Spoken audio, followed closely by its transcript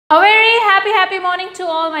A very happy morning to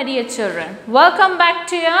all my dear children. Welcome back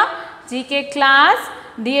to your GK class.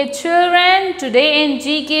 Dear children, today in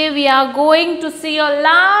GK we are going to see your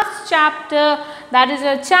last chapter, that is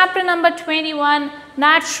your chapter number 21,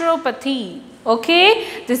 Naturopathy.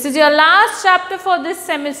 Okay, this is your last chapter for this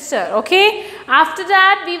semester. Okay, after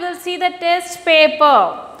that we will see the test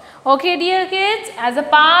paper. Okay dear kids, as a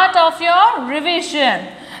part of your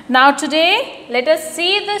revision. Now today, let us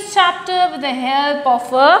see this chapter with the help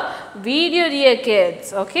of a video, dear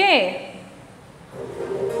kids. Okay.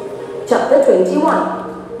 Chapter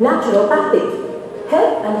 21, Naturopathy,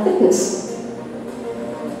 Health and Fitness.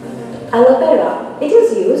 Aloe vera, it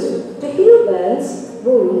is used to heal burns,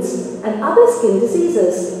 wounds and other skin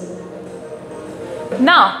diseases.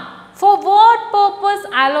 Now, for what purpose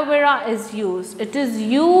aloe vera is used? It is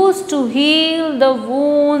used to heal the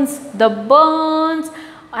wounds, the burns,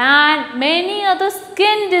 and many other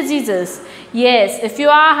skin diseases. Yes, if you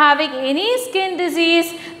are having any skin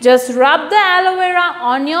disease, just rub the aloe vera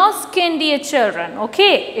on your skin, dear children.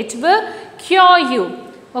 Okay, it will cure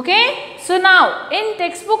you. Okay, so now in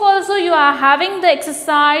textbook also you are having the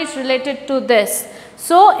exercise related to this.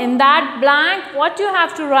 So in that blank, what you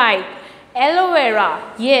have to write? Aloe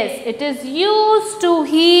vera. Yes, it is used to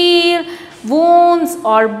heal wounds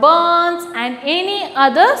or burns and any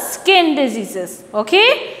other skin diseases.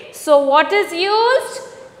 Okay, so what is used?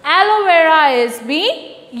 Aloe vera is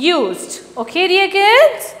being used. Okay dear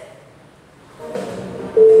kids?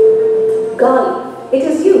 Garlic, it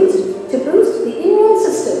is used to boost the immune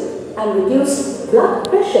system and reduce blood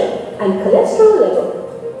pressure and cholesterol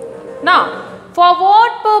level. Now, for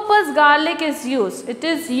what purpose garlic is used? It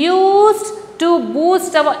is used to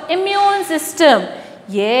boost our immune system.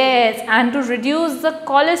 Yes, and to reduce the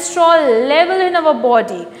cholesterol level in our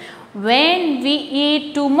body. When we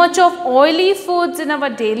eat too much of oily foods in our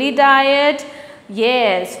daily diet,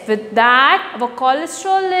 yes, with that our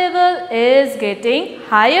cholesterol level is getting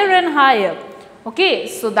higher and higher. Okay,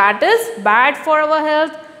 so that is bad for our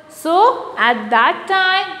health. So at that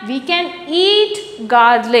time we can eat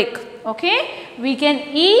garlic. Okay, we can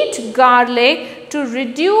eat garlic to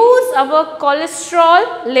reduce our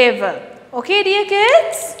cholesterol level. Okay dear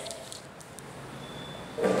kids?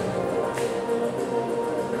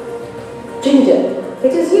 Ginger,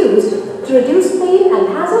 it is used to reduce pain and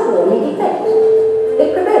has a warming effect.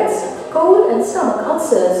 It prevents cold and stomach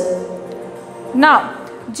ulcers. Now,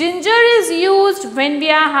 ginger is used when we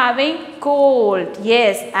are having cold.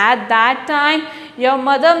 Yes, at that time your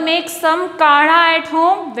mother makes some kadha at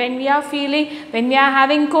home when we are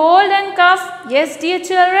having cold and cough. Yes dear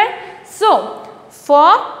children. So,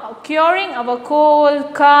 for curing our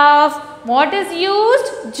cold, cough, what is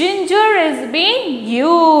used? Ginger is being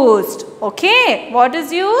used. Okay, what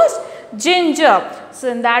is used? Ginger. So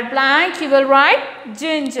in that blank you will write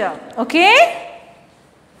ginger. Okay.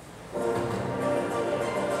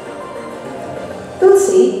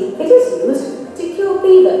 Tulsi, it is used to cure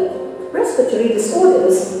fever, respiratory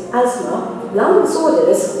disorders, asthma, lung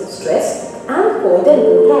disorders, stress and for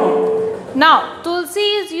dental care. Now, tulsi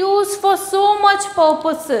is used for so much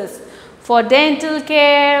purposes. For dental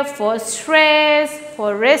care, for stress,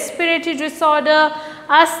 for respiratory disorder,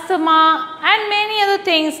 asthma and many other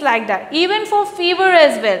things like that. Even for fever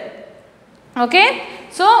as well. Okay.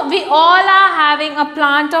 So, we all are having a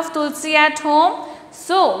plant of tulsi at home.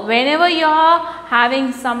 So, whenever you are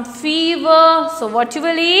having some fever, so what you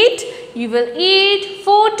will eat? You will eat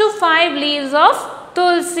 4 to 5 leaves of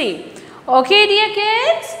tulsi. Okay dear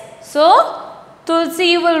kids? So,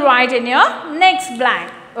 tulsi you will write in your next blank.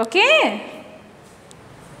 Okay.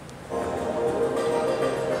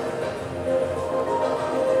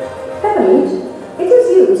 Peppermint, it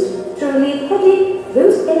is used to relieve headache,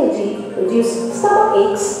 boost energy, reduce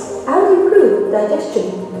stomach aches and improve digestion.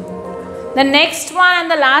 The next one and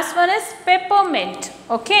the last one is peppermint.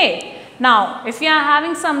 Okay. Now, if you are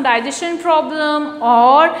having some digestion problem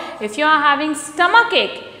or if you are having stomach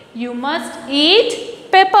ache, you must eat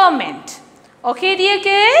peppermint. Okay dear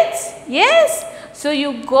kids? Yes. So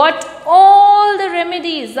you got all the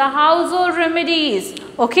remedies, the household remedies.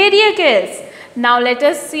 Okay dear kids? Now let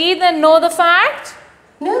us see know the fact.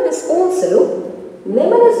 Know this also,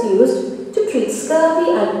 lemon is used to treat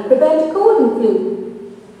scurvy and prevent cold and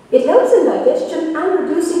flu. It helps in digestion and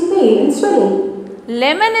reducing pain and swelling.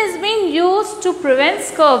 Lemon is being used to prevent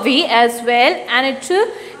scurvy as well, and it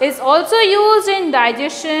is also used in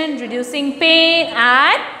digestion, reducing pain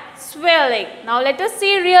and swelling. Now let us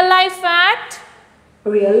see real life fact.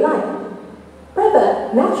 Real life.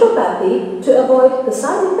 Prefer naturopathy to avoid the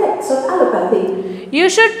side effects of allopathy. You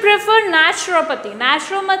should prefer naturopathy.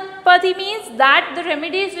 Naturopathy means that the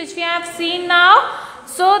remedies which we have seen now,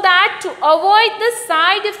 so that to avoid the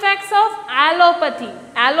side effects of allopathy.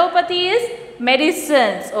 Allopathy is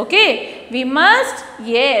medicines. Okay, we must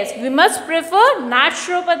prefer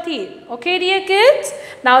naturopathy. Okay, dear kids.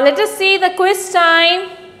 Now let us see the quiz time.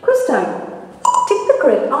 Quiz time. Tick the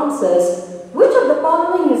correct answers. Which of the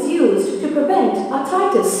following is used to prevent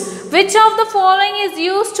arthritis? Which of the following is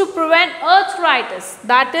used to prevent arthritis?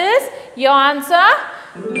 That is your answer,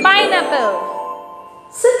 pineapple.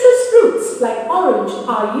 Citrus fruits like orange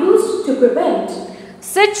are used to prevent.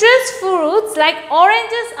 Citrus fruits like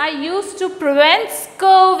oranges are used to prevent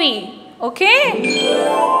scurvy. Okay?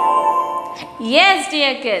 Yes,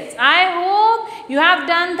 dear kids. I hope you have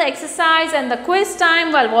done the exercise and the quiz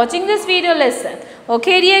time while watching this video lesson.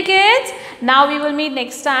 Okay, dear kids. Now we will meet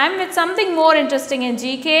next time with something more interesting in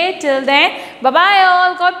GK. Till then, bye-bye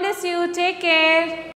all. God bless you. Take care.